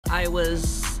I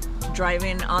was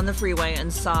driving on the freeway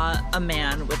and saw a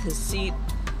man with his seat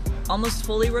almost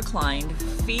fully reclined,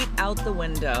 feet out the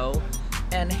window,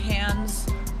 and hands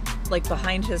like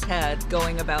behind his head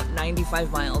going about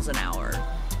 95 miles an hour.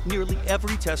 Nearly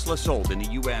every Tesla sold in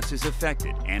the U.S. is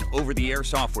affected, and over-the-air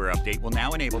software update will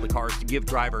now enable the cars to give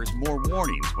drivers more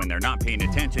warnings when they're not paying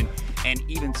attention, and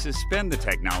even suspend the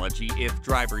technology if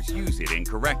drivers use it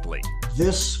incorrectly.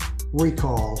 This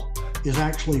recall is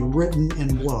actually written in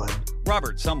blood.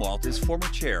 Robert Sumwalt is former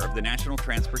chair of the National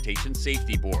Transportation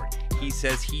Safety Board. He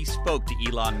says he spoke to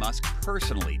Elon Musk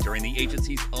personally during the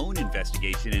agency's own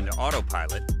investigation into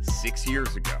Autopilot 6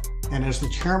 years ago. And as the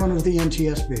chairman of the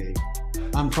NTSB,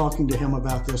 I'm talking to him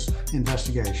about this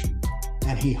investigation,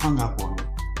 and he hung up on me.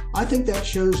 I think that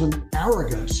shows an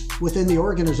arrogance within the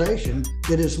organization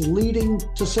that is leading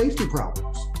to safety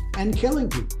problems and killing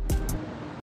people.